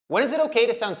When is it okay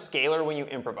to sound scalar when you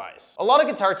improvise? A lot of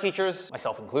guitar teachers,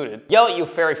 myself included, yell at you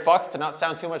fairy fucks to not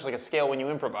sound too much like a scale when you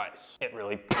improvise. It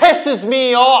really pisses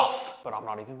me off! But I'm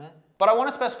not even mad. But I want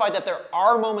to specify that there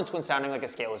are moments when sounding like a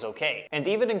scale is okay, and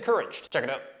even encouraged. Check it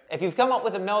out. If you've come up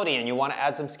with a melody and you want to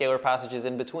add some scalar passages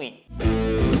in between.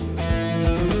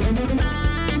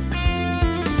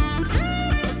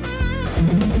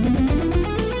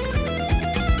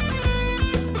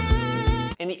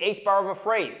 In the 8th bar of a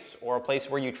phrase, or a place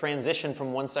where you transition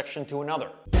from one section to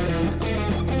another.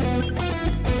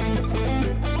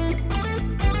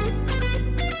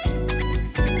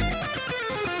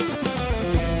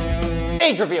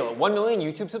 Age reveal at 1 million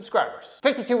YouTube subscribers.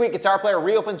 52-week guitar player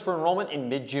reopens for enrollment in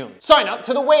mid-June. Sign up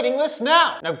to the waiting list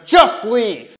now! Now just leave!